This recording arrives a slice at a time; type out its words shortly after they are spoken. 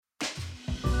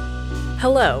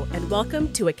Hello, and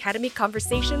welcome to Academy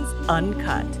Conversations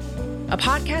Uncut, a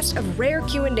podcast of rare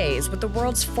Q&As with the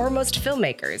world's foremost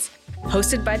filmmakers,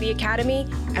 hosted by the Academy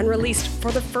and released for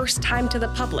the first time to the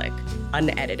public,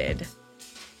 unedited.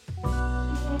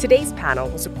 Today's panel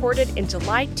was recorded in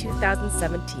July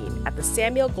 2017 at the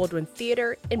Samuel Goldwyn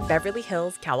Theater in Beverly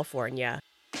Hills, California,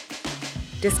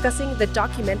 discussing the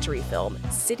documentary film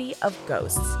City of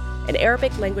Ghosts, an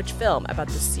Arabic language film about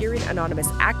the Syrian anonymous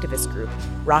activist group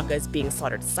Raqqas being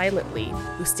slaughtered silently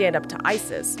who stand up to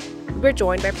ISIS. We're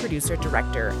joined by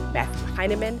producer-director Matthew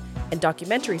Heineman and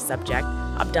documentary subject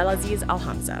Abdalaziz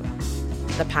Alhamza.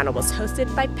 The panel was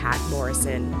hosted by Patt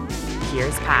Morrison.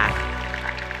 Here's Pat.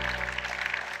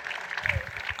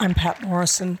 I'm Patt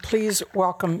Morrison. Please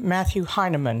welcome Matthew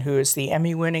Heineman, who is the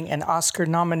Emmy-winning and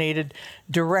Oscar-nominated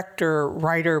director,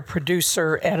 writer,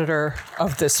 producer, editor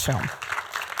of this film.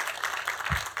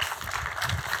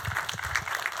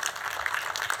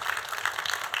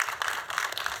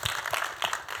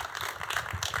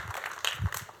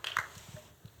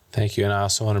 Thank you, and I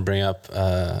also want to bring up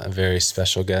a very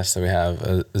special guest that we have.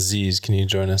 Aziz, can you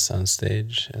join us on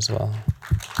stage as well?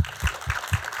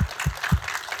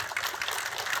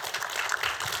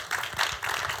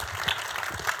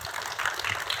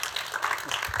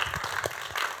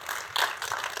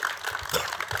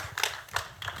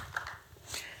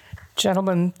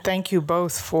 Gentlemen, thank you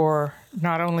both for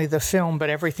not only the film,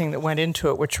 but everything that went into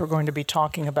it, which we're going to be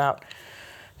talking about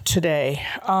today.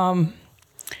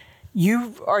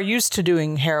 You are used to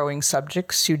doing harrowing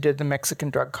subjects. You did the Mexican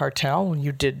drug cartel, and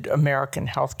you did American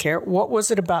healthcare. What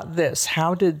was it about this?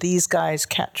 How did these guys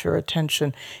catch your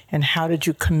attention, and how did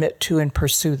you commit to and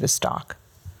pursue this doc?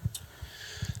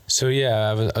 So yeah,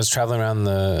 I was traveling around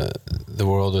the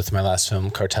world with my last film,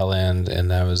 Cartel Land,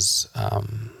 and I was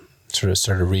sort of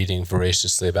started reading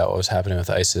voraciously about what was happening with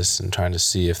ISIS and trying to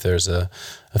see if there's a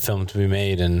film to be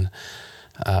made. And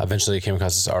eventually I came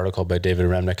across this article by David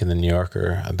Remnick in The New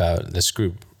Yorker about this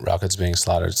group, Raqqas, being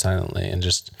slaughtered silently. And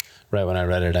just right when I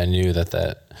read it, I knew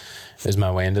that was my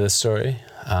way into the story.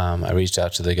 I reached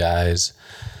out to the guys.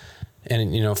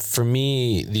 And, you know, for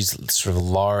me, these sort of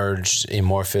large,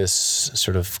 amorphous,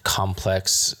 sort of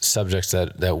complex subjects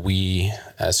that we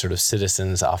as sort of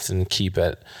citizens often keep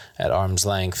at arm's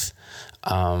length,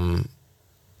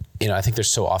 you know, I think they're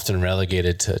so often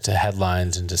relegated to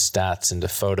headlines and to stats and to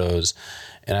photos.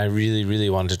 And I really, really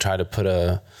wanted to try to put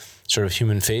a sort of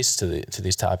human face to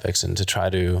these topics and to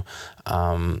try to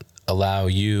allow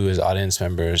you as audience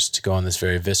members to go on this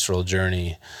very visceral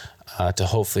journey to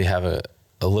hopefully have a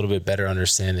little bit better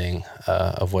understanding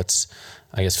of what's,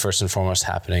 I guess, first and foremost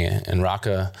happening in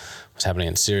Raqqa, what's happening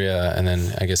in Syria, and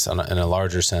then I guess in a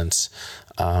larger sense,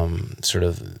 sort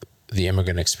of the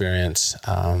immigrant experience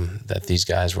that these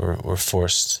guys were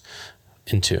forced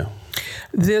into.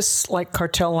 This, like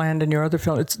Cartel Land and your other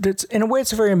film, it's in a way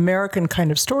it's a very American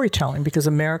kind of storytelling because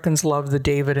Americans love the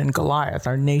David and Goliath.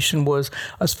 Our nation was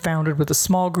founded with a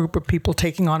small group of people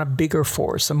taking on a bigger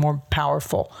force, a more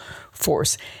powerful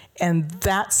force. And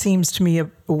that seems to me a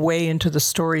way into the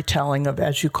storytelling of,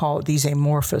 as you call it, these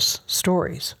amorphous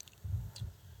stories.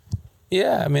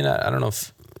 Yeah, I mean, I don't know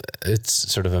if it's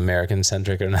sort of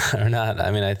American-centric or not.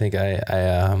 I mean, I think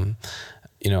I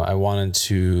you know, I wanted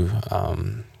to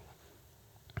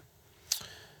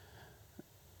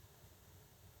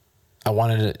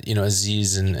you know,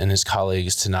 Aziz and his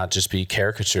colleagues to not just be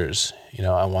caricatures. You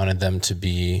know, I wanted them to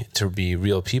be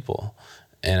real people.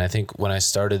 And I think when I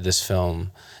started this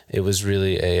film, it was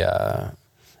really an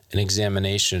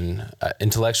examination.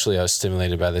 Intellectually, I was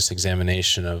stimulated by this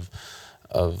examination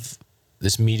of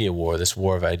this media war, this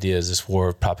war of ideas, this war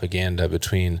of propaganda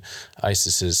between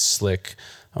ISIS's slick,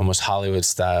 almost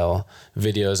Hollywood-style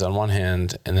videos on one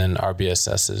hand, and then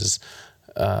RBSS's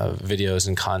videos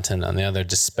and content on the other,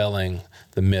 dispelling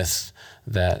the myth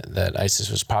that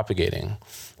ISIS was propagating.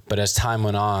 But as time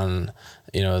went on,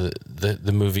 you know,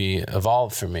 the movie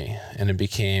evolved for me, and it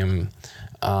became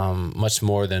much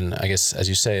more than, I guess, as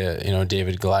you say, a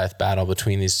David-Goliath battle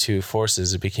between these two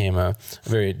forces. It became a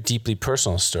very deeply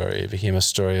personal story. It became a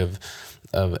story of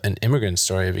an immigrant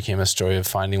story. It became a story of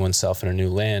finding oneself in a new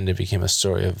land. It became a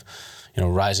story of, you know,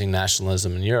 rising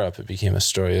nationalism in Europe. It became a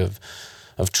story of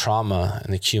trauma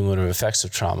and the cumulative effects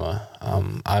of trauma.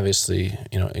 Obviously,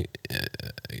 you know,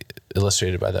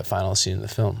 illustrated by that final scene in the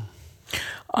film.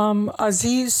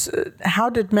 Aziz, how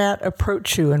did Matt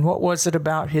approach you, and what was it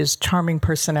about his charming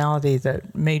personality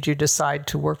that made you decide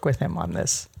to work with him on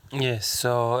this? Yes,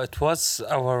 so it was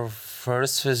our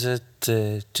first visit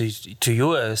to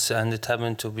US, and it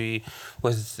happened to be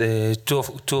with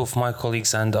two of my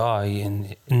colleagues and I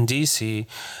in DC,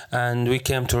 and we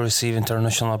came to receive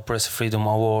International Press Freedom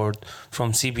Award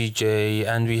from CBJ,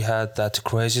 and we had that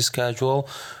crazy schedule.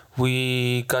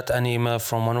 We got an email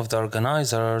from one of the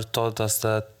organizers, told us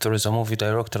that there is a movie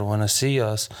director want to see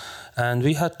us, and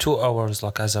we had 2 hours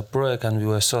like as a break, and we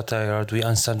were so tired. We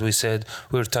instantly said,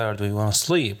 we're tired, we want to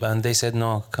sleep, and they said,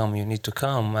 no, come, you need to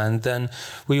come. And then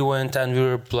we went, and we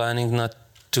were planning not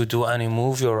to do any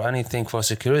movie or anything for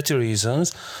security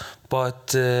reasons.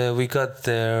 But we got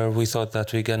there, we thought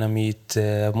that we're gonna meet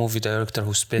a movie director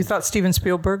who spent... You thought Steven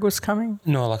Spielberg was coming?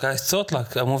 No, like I thought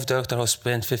like a movie director who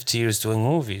spent 50 years doing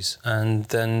movies. And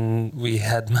then we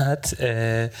had Matt,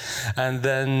 and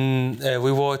then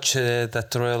we watched the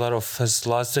trailer of his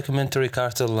last documentary,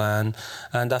 Cartel Land,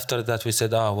 and after that we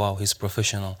said, oh wow, he's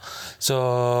professional.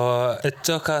 So it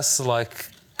took us like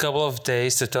a couple of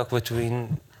days to talk to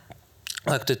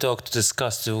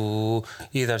discuss to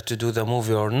either to do the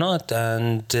movie or not,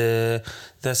 and the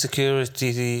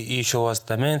security issue was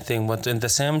the main thing. But in the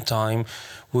same time,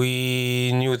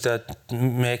 we knew that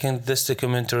making this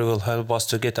documentary will help us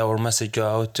to get our message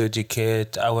out, to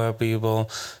educate our people,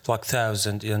 like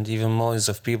thousands and even millions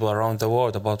of people around the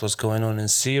world about what's going on in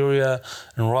Syria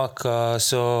and Raqqa.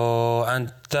 So,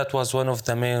 and that was one of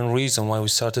the main reasons why we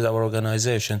started our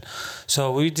organization.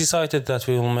 So we decided that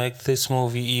we will make this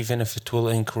movie even if it will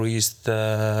increase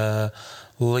the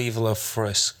level of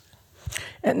risk.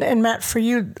 And Matt, for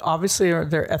you, obviously, are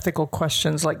there ethical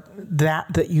questions like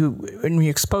that you, when you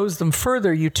expose them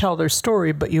further, you tell their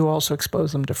story, but you also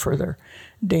expose them to further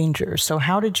danger. So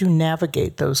how did you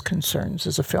navigate those concerns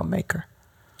as a filmmaker?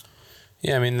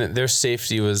 Yeah, I mean, their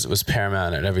safety was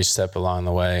paramount at every step along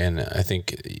the way. And I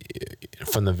think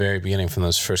from the very beginning, from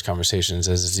those first conversations,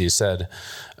 as Aziz said,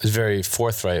 I was very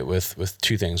forthright with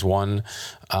 2 things. One,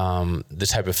 the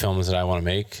type of films that I want to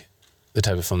make, the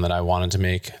type of film that I wanted to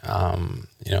make. I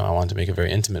wanted to make a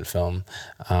very intimate film,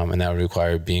 and that would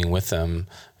require being with them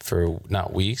for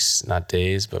not weeks, not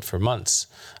days, but for months,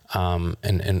 and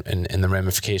the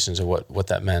ramifications of what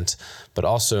that meant, but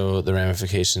also the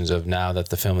ramifications of now that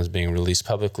the film is being released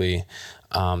publicly,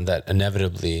 that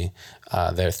inevitably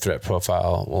their threat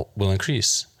profile will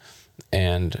increase.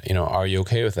 And, are you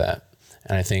okay with that?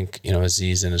 And I think,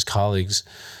 Aziz and his colleagues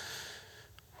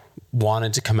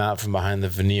wanted to come out from behind the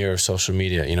veneer of social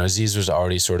media. Aziz was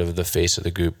already sort of the face of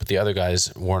the group, but the other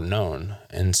guys weren't known.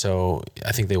 And so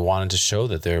I think they wanted to show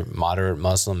that they're moderate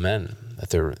Muslim men, that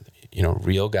they're,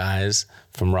 real guys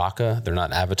from Raqqa. They're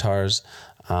not avatars.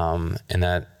 And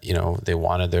that, they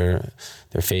wanted their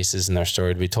faces and their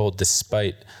story to be told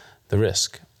despite the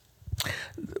risk.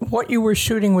 What you were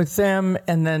shooting with them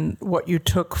and then what you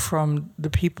took from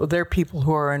their people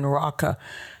who are in Raqqa,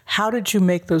 how did you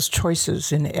make those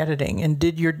choices in editing? And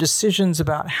did your decisions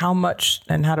about how much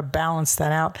and how to balance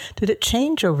that out, did it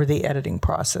change over the editing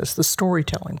process, the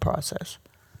storytelling process?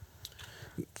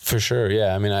 For sure,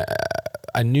 yeah. I mean,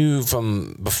 I knew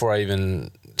from before I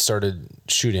even started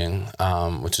shooting,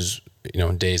 which is,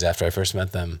 days after I first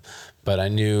met them, but I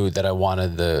knew that I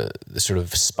wanted the sort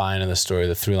of spine of the story,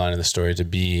 the through line of the story to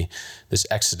be this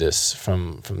exodus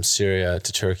from Syria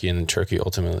to Turkey and then Turkey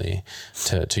ultimately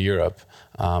to Europe.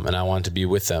 And I wanted to be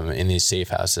with them in these safe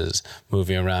houses,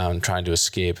 moving around, trying to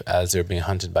escape as they're being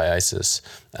hunted by ISIS,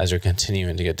 as they're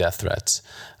continuing to get death threats.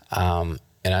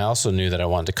 And I also knew that I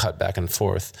wanted to cut back and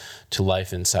forth to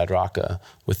life inside Raqqa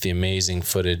with the amazing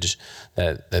footage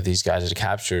that these guys had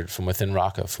captured from within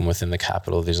Raqqa, from within the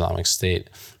capital of the Islamic State,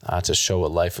 to show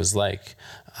what life was like.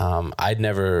 I'd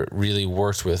never really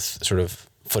worked with sort of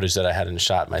footage that I hadn't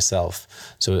shot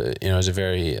myself. So, it was a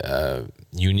very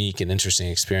unique and interesting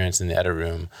experience in the edit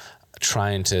room,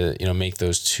 trying to, make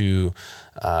those 2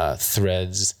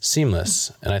 threads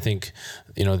seamless. And I think,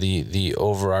 the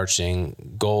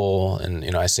overarching goal,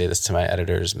 and, I say this to my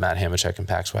editors, Matt Heineman and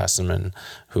Patt Morrison,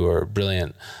 who are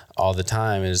brilliant all the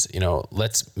time, is,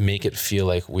 let's make it feel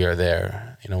like we are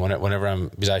there. Whenever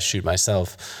because I shoot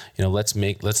myself, let's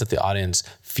let the audience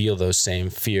feel those same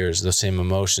fears, those same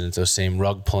emotions, those same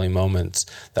rug pulling moments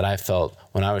that I felt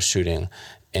when I was shooting.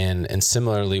 And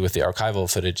similarly with the archival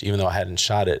footage, even though I hadn't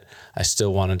shot it, I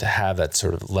still wanted to have that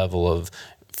sort of level of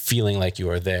feeling like you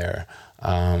are there.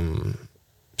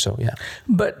 So, yeah.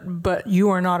 But you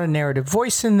are not a narrative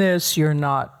voice in this. You're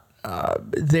not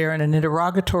there in an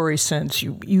interrogatory sense.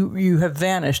 You have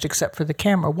vanished except for the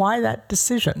camera. Why that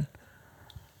decision?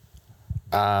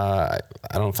 I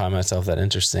don't find myself that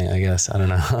interesting, I guess. I don't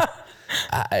know.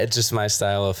 It's just my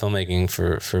style of filmmaking,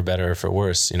 for better or for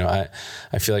worse. I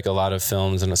feel like a lot of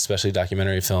films, and especially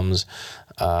documentary films,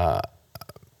 are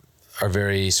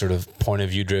very sort of point of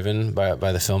view driven by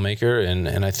the filmmaker,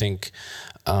 and I think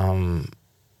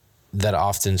that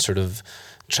often sort of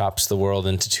chops the world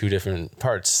into two different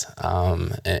parts.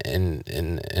 And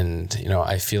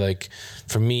I feel like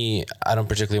for me, I don't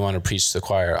particularly want to preach to the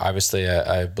choir. Obviously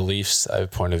I have beliefs, I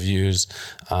have point of views,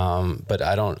 but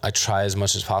I try as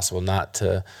much as possible not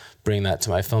to bring that to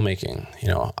my filmmaking.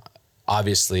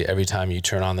 Obviously every time you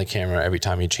turn on the camera, every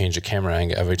time you change a camera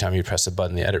angle, every time you press a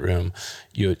button in the edit room,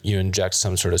 you inject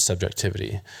some sort of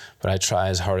subjectivity. But I try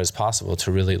as hard as possible to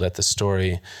really let the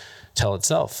story tell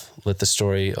itself, let the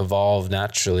story evolve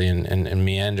naturally and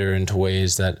meander into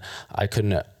ways that I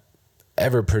couldn't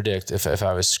ever predict if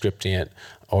I was scripting it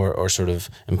or sort of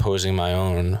imposing my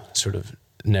own sort of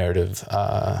narrative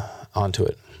onto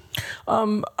it.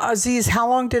 Aziz, how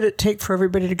long did it take for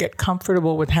everybody to get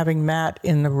comfortable with having Matt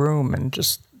in the room and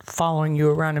just following you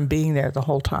around and being there the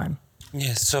whole time?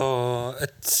 Yeah, so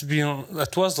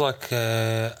it was like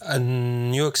a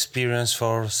new experience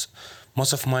for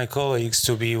most of my colleagues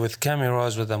to be with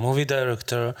cameras, with a movie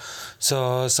director.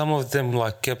 So some of them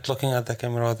like kept looking at the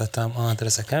camera all the time. Oh,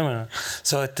 there's a camera.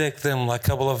 So it took them like a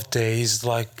couple of days.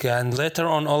 And later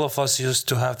on, all of us used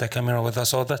to have the camera with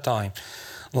us all the time.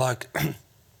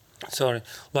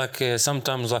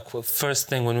 Sometimes first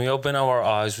thing when we open our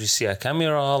eyes, we see a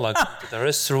camera, in the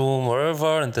restroom,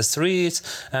 wherever, in the streets,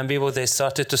 and people, they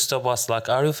started to stop us,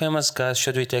 are you famous guys?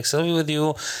 Should we take selfie with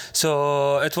you?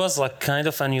 So it was kind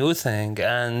of a new thing.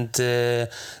 And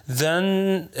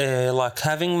then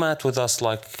having Matt with us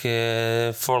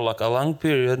for a long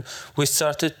period, we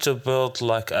started to build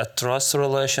a trust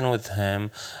relation with him,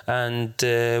 and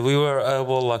we were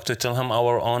able to tell him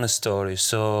our own story.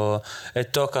 So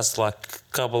it took us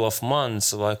couple of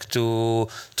months to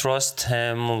trust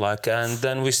him, and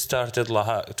then we started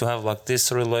to have this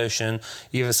relation,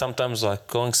 even sometimes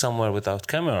going somewhere without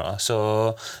camera.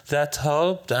 So that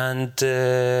helped. And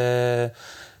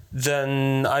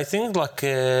then I think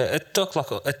it took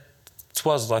it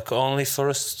was only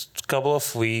first couple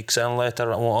of weeks, and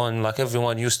later on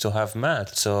everyone used to have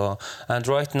Matt. So, and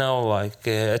right now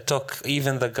it took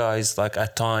even the guys a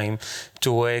time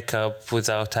to wake up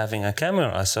without having a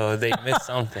camera, so they missed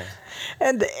something.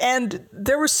 And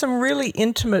there were some really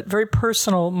intimate, very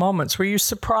personal moments. Were you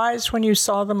surprised when you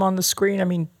saw them on the screen? I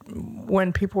mean,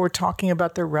 when people were talking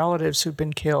about their relatives who'd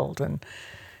been killed,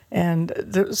 and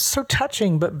it was so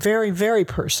touching, but very, very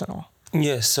personal.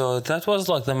 Yeah, so that was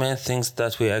the main things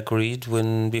that we agreed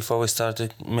before we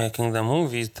started making the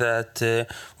movie, that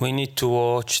we need to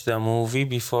watch the movie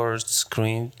before it's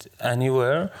screened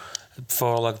anywhere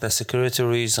for the security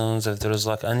reasons, if there is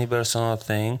any personal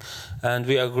thing. And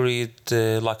we agreed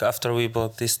after we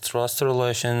built this trust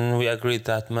relation, we agreed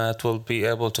that Matt will be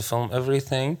able to film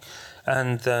everything.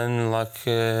 And then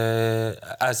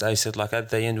as I said, at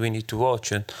the end we need to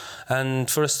watch it. And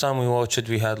first time we watched it,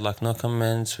 we had no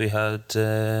comments, we had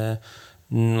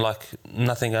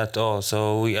nothing at all.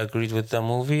 So we agreed with the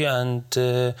movie, and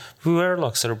we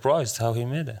were surprised how he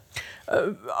made it.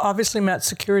 Obviously Matt's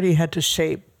security had to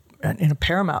shape, in a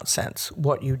paramount sense,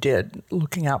 what you did,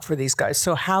 looking out for these guys.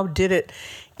 So how did it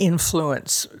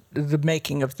influence the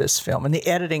making of this film, and the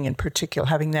editing in particular,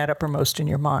 having that uppermost in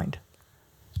your mind?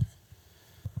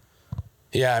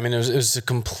 Yeah, I mean, it was a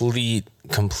complete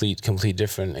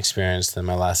different experience than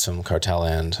my last film, Cartel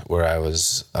Land, where I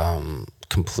was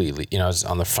completely, I was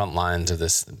on the front lines of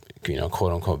this,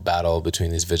 quote unquote battle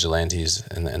between these vigilantes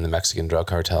and the Mexican drug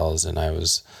cartels, and I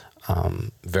was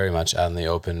very much out in the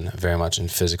open, very much in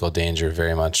physical danger,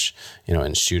 very much, in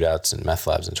shootouts and meth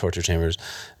labs and torture chambers.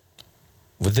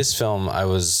 With this film,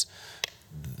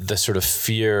 the sort of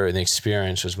fear and the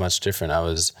experience was much different. I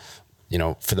was,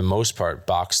 for the most part,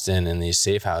 boxed in these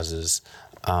safe houses,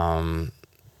 and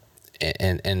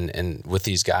with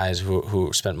these guys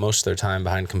who spent most of their time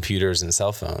behind computers and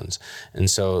cell phones. And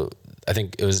so I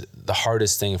think it was the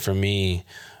hardest thing for me,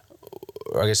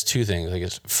 or I guess two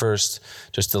things. First,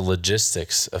 just the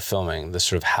logistics of filming, the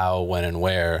sort of how, when, and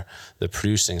where. The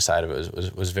producing side of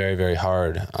it was very, very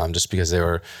hard, just because they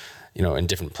were, in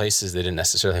different places. They didn't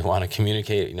necessarily want to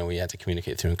communicate. We had to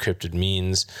communicate through encrypted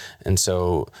means. And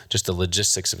so just the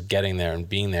logistics of getting there and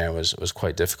being there was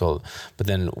quite difficult. But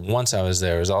then once I was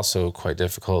there, it was also quite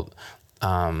difficult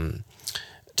to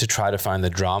try to find the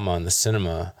drama in the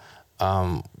cinema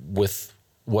with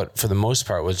what, for the most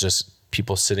part, was just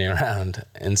people sitting around.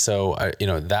 And so,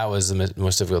 that was the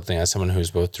most difficult thing as someone who's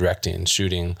both directing,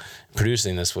 shooting,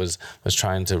 producing this, was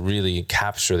trying to really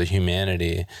capture the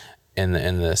humanity in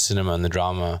the cinema and the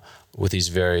drama with these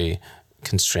very,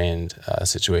 constrained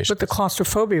situations. But the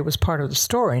claustrophobia was part of the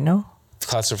story, no?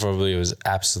 Claustrophobia was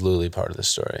absolutely part of the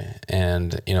story.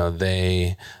 And,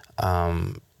 they,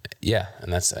 and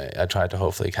that's, I tried to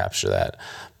hopefully capture that.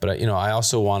 But, I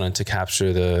also wanted to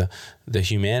capture the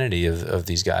humanity of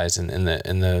these guys and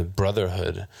the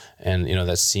brotherhood. And,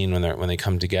 that scene when they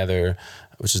come together,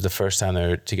 which is the first time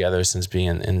they're together since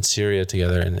being in Syria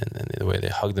together, and the way they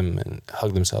hug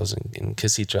themselves and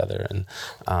kiss each other. And,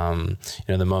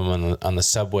 the moment on the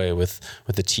subway with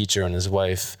the teacher and his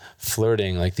wife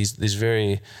flirting, like these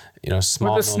very,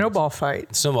 small Or the snowball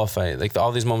fight. Like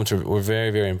all these moments were very,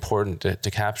 very important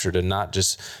to capture, to not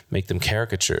just make them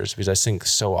caricatures, because I think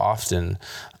so often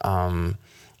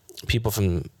people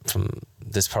from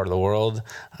this part of the world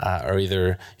are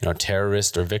either,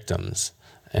 terrorists or victims.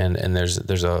 And there's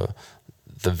the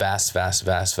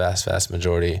vast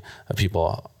majority of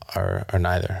people are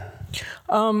neither.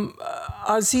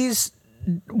 Aziz,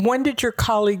 when did your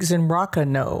colleagues in Raqqa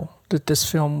know that this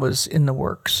film was in the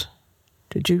works?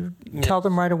 Did you tell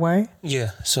them right away?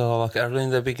 Yeah, so early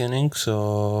in the beginning.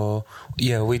 So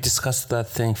we discussed that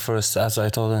thing first, as I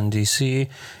told in DC.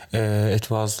 It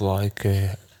was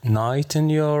night in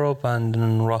Europe and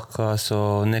in Raqqa.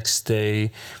 So next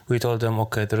day we told them,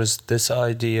 okay, there is this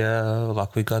idea,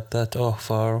 we got that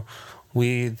offer.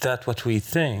 That's what we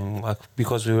think.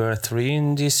 Because we were 3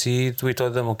 in DC, we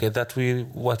told them, okay,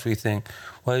 what we think.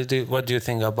 What do you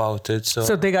think about it?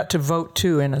 So they got to vote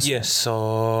too, in a sense. Yes.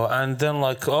 So and then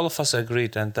all of us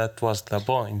agreed, and that was the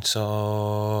point.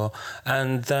 So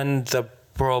and then the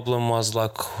problem was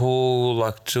who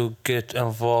to get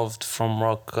involved from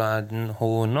Raqqa and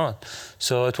who not.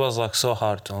 So it was so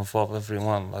hard to involve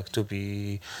everyone to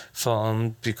be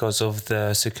filmed because of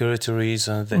the security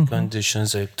reasons, the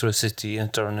conditions, electricity,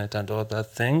 internet, and all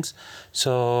that things.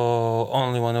 So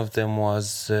only one of them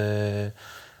was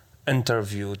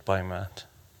interviewed by Matt.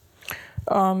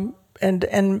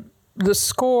 And the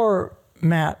score,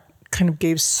 Matt, kind of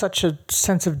gave such a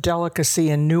sense of delicacy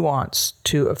and nuance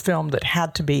to a film that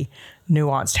had to be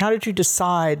nuanced. How did you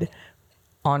decide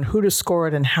on who to score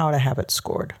it and how to have it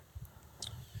scored?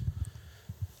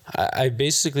 I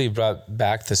basically brought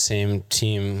back the same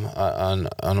team on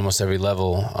almost every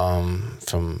level,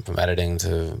 from editing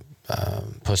to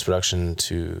post-production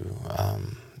to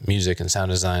music and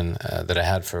sound design that I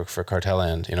had for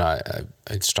Cartelland.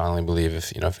 I strongly believe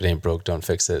if it ain't broke, don't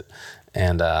fix it.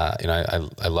 And,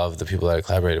 I love the people that I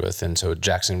collaborated with. And so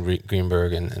Jackson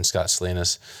Greenberg and Scott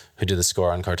Salinas, who did the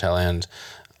score on Cartelland,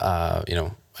 I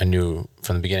knew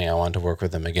from the beginning I wanted to work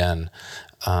with them again.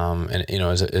 And,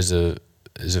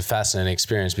 is a fascinating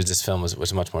experience because this film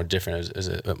was much more different.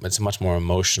 It's a much more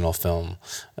emotional film.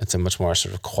 It's a much more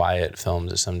sort of quiet film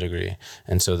to some degree.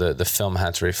 And so the film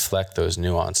had to reflect those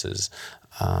nuances.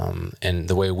 And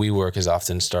the way we work is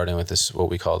often starting with this, what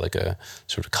we call a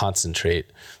sort of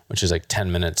concentrate, which is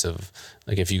 10 minutes of,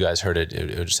 if you guys heard it,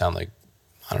 it would sound like,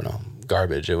 I don't know,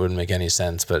 garbage. It wouldn't make any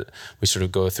sense, but we sort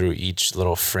of go through each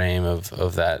little frame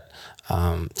of that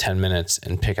 10 minutes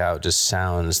and pick out just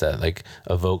sounds that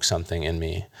evoke something in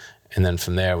me. And then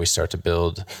from there we start to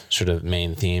build sort of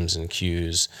main themes and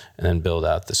cues and then build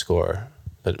out the score.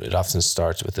 But it often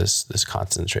starts with this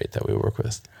concentrate that we work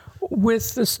with.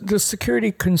 With the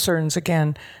security concerns,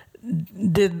 again,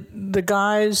 did the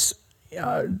guys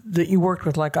that you worked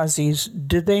with, like Aziz,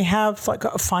 did they have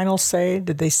a final say?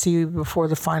 Did they see you before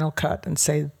the final cut and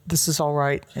say, this is all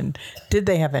right? And did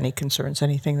they have any concerns,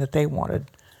 anything that they wanted?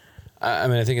 I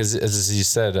mean, I think as you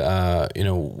said,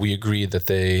 we agreed that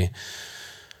they,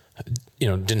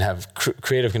 didn't have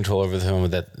creative control over the film,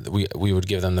 that we would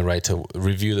give them the right to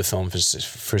review the film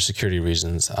for security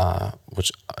reasons,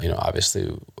 which,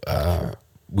 obviously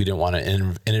we didn't want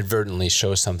to inadvertently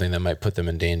show something that might put them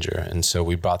in danger. And so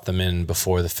we brought them in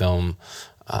before the film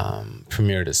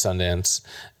premiered at Sundance.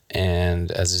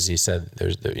 And as Aziz said,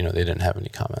 they didn't have any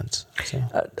comments. So.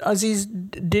 Aziz,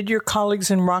 did your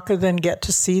colleagues in Raqqa then get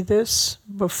to see this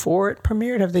before it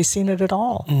premiered? Have they seen it at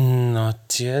all?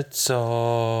 Not yet.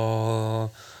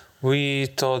 So we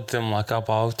told them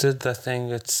about it. I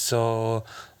think it's so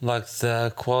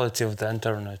the quality of the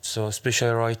internet. So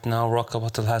especially right now, Raqqa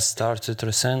battle has started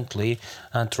recently,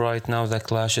 and right now the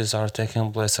clashes are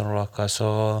taking place in Raqqa.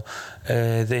 So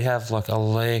they have a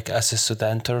lake access to the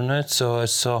internet. So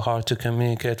it's so hard to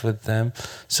communicate with them.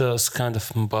 So it's kind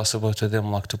of impossible to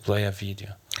them to play a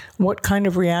video. What kind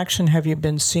of reaction have you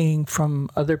been seeing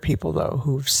from other people though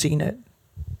who've seen it?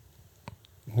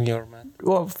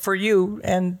 Well, for you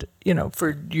and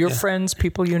for your friends,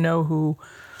 people who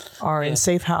are in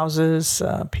safe houses,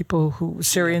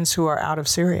 Syrians who are out of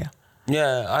Syria.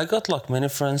 Yeah, I got like many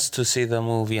friends to see the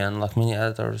movie and like many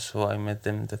others who I met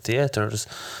them in the theaters.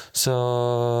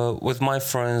 So with my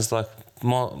friends, like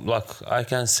I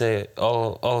can say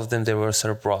all of them, they were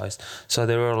surprised. So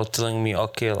they were telling me,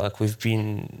 okay, like we've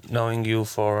been knowing you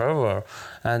forever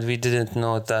and we didn't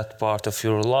know that part of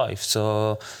your life.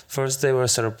 So first they were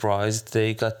surprised.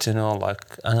 They got to know like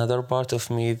another part of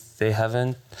me. They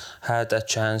haven't had a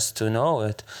chance to know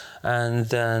it. And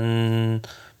then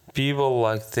people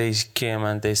like they came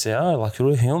and they say, oh, like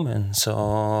you're human.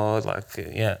 So like,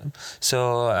 yeah.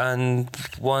 So, and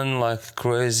one like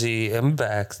crazy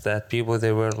impact that people,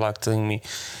 they were like telling me,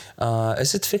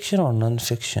 is it fiction or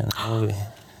non-fiction movie?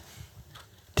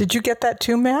 Did you get that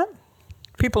too, Matt?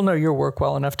 People know your work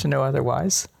well enough to know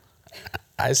otherwise.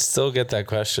 I still get that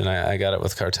question. I got it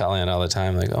with Cartelian all the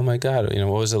time. Like, oh my God,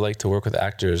 what was it like to work with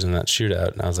actors in that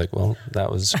shootout? And I was like, well, that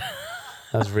was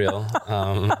real.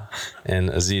 And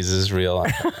Aziz is real.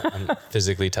 I'm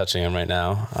physically touching him right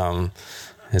now.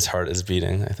 His heart is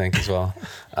beating, I think, as well.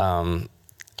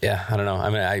 Yeah, I don't know. I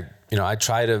mean, I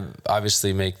try to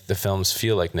obviously make the films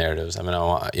feel like narratives. I mean, I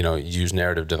want, use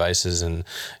narrative devices, and,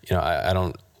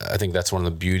 I think that's one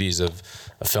of the beauties of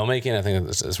filmmaking. I think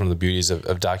it's one of the beauties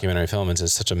of documentary film.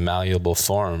 It's such a malleable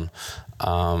form.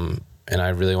 And I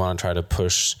really want to try to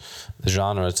push the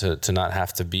genre to not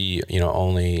have to be,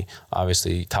 only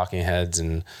obviously talking heads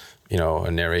and,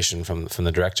 a narration from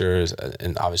the directors.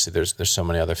 And obviously there's so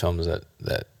many other films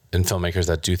that and filmmakers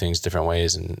that do things different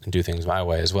ways and do things my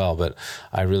way as well. But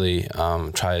I really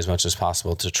try as much as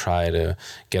possible to try to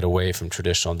get away from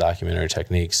traditional documentary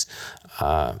techniques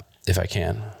if I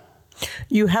can.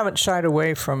 You haven't shied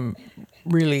away from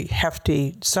really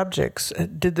hefty subjects.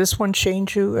 Did this one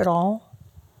change you at all?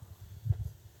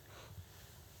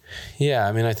 Yeah,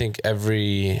 I mean, I think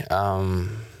every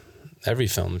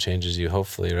film changes you,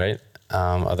 hopefully, right?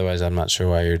 Otherwise, I'm not sure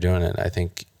why you're doing it. I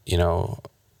think,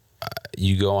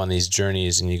 you go on these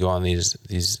journeys and you go on these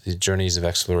journeys of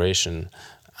exploration.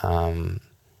 And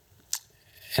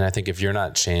I think if you're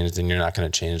not changed, then you're not going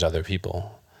to change other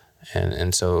people.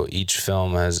 And so each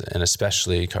film has, and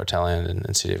especially Cartelian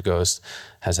and City of Ghosts,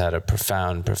 has had a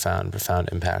profound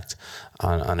impact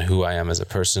on who I am as a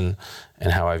person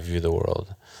and how I view the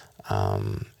world.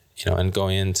 And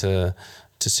going into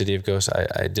City of Ghosts,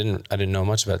 I didn't know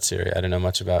much about Syria. I didn't know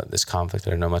much about this conflict.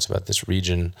 I didn't know much about this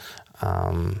region.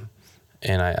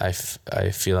 And I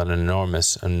feel an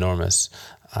enormous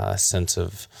sense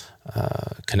of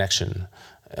connection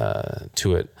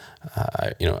to it.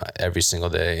 Every single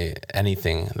day,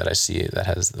 anything that I see that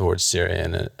has the word Syria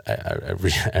in it,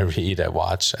 I read, I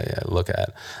watch, I look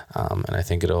at, and I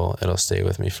think it'll stay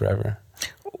with me forever.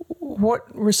 What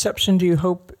reception do you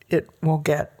hope it will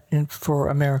get for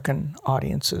American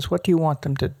audiences? What do you want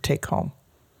them to take home?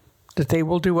 That they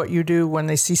will do what you do when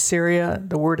they see Syria,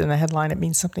 the word in the headline, it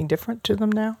means something different to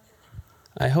them now?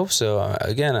 I hope so.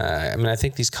 Again, I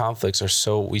think these conflicts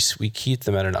are we keep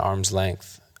them at an arm's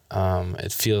length.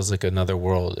 It feels like another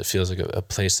world. It feels like a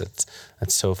place that's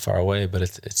so far away, but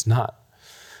it's not.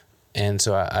 And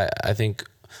so I think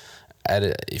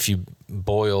if you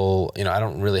boil, I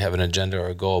don't really have an agenda or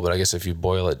a goal, but I guess if you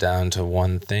boil it down to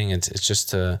one thing, it's just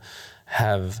to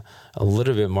have a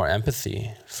little bit more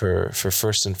empathy for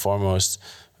first and foremost,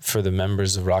 for the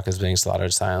members of Raqqa being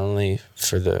slaughtered silently,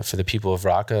 for the people of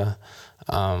Raqqa,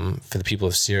 for the people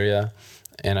of Syria,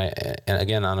 and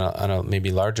again on a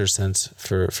maybe larger sense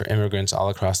for immigrants all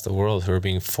across the world who are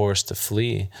being forced to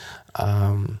flee.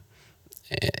 And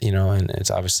it's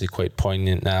obviously quite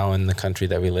poignant now in the country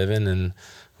that we live in, and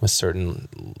with certain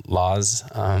laws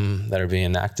that are being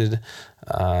enacted.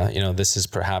 This is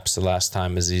perhaps the last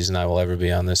time Aziz and I will ever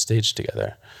be on this stage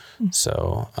together.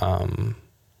 So,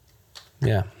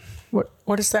 yeah.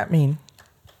 What does that mean?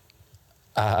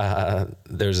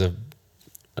 There's a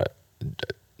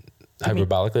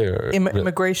hyperbolically or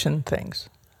immigration things.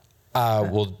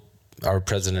 Well, our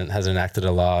president has enacted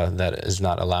a law that is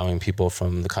not allowing people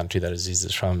from the country that Aziz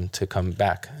is from to come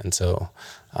back, and so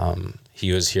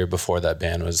he was here before that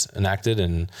ban was enacted,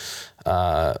 and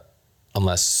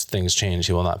unless things change,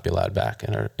 he will not be allowed back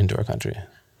into our country.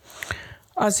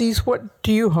 Aziz, what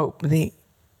do you hope the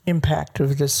impact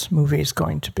of this movie is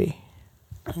going to be?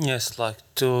 Yes, like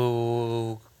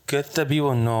to get the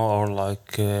people know, or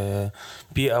like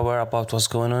be aware about what's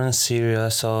going on in Syria.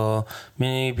 So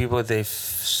many people,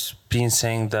 they've been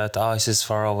saying that ISIS is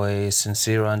far away, it's in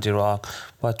Syria and Iraq,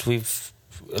 but we've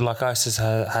like ISIS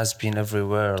has been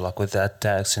everywhere, like with the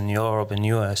attacks in Europe and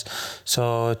US.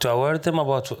 So to aware them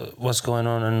about what's going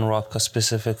on in Raqqa,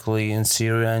 specifically in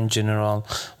Syria in general,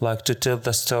 like to tell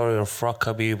the story of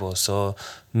Raqqa people. So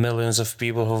millions of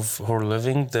people who are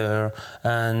living there,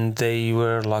 and they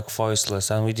were like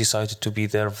voiceless, and we decided to be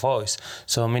their voice.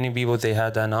 So many people, they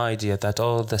had an idea that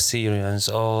all the Syrians,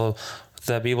 all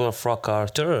the people of Raqqa are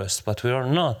terrorists, but we are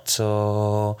not.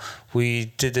 So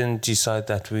we didn't decide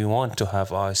that we want to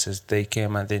have ISIS. They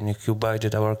came and then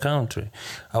occupied our country,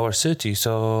 our city.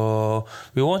 So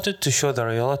we wanted to show the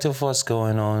reality of what's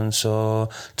going on. So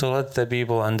to let the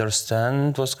people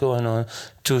understand what's going on,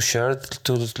 to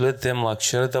let them like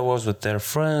share the words with their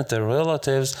friends, their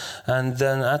relatives, and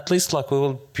then at least like we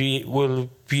will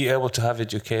be able to have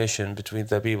education between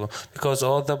the people, because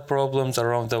all the problems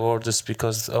around the world is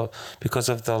because of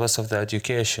the loss of the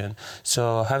education.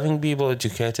 So having people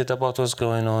educated about what's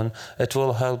going on, it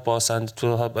will help us and it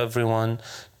will help everyone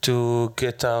to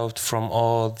get out from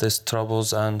all these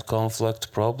troubles and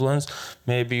conflict problems.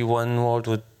 Maybe one word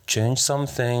would change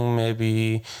something,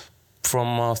 maybe from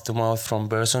mouth to mouth, from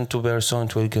person to person,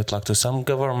 it will get like to some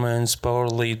governments, power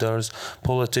leaders,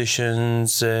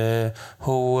 politicians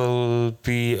who will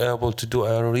be able to do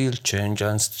a real change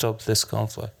and stop this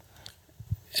conflict.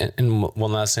 And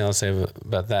one last thing I'll say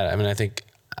about that, I mean, I think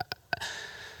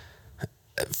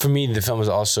for me, the film is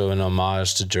also an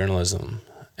homage to journalism,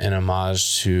 an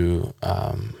homage to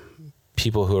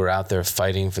people who are out there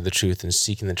fighting for the truth and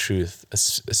seeking the truth,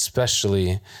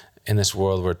 especially in this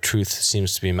world where truth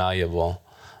seems to be malleable.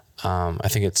 I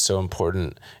think it's so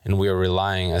important, and we are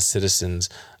relying as citizens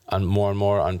on more and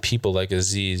more on people like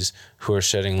Aziz who are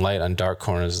shedding light on dark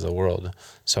corners of the world.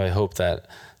 So I hope that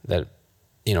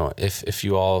you know, if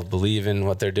you all believe in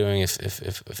what they're doing,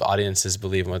 if audiences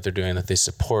believe in what they're doing, that they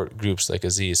support groups like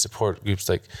Aziz, support groups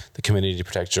like the Committee to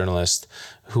Protect Journalists,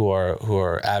 who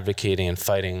are advocating and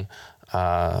fighting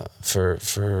for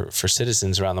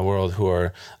citizens around the world who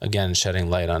are, again, shedding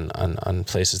light on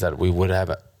places that we would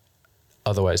have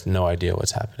otherwise no idea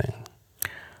what's happening.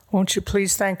 Won't you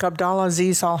please thank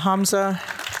Abdalaziz Alhamza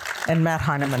and Matt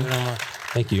Heineman.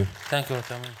 Thank you. Thank you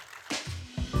for coming.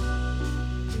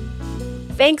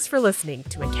 Thanks for listening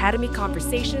to Academy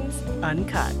Conversations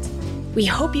Uncut. We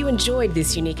hope you enjoyed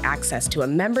this unique access to a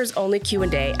members-only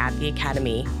Q&A at the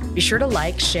Academy. Be sure to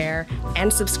like, share,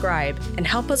 and subscribe, and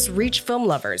help us reach film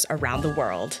lovers around the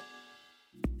world.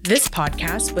 This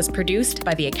podcast was produced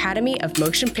by the Academy of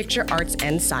Motion Picture Arts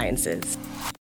and Sciences.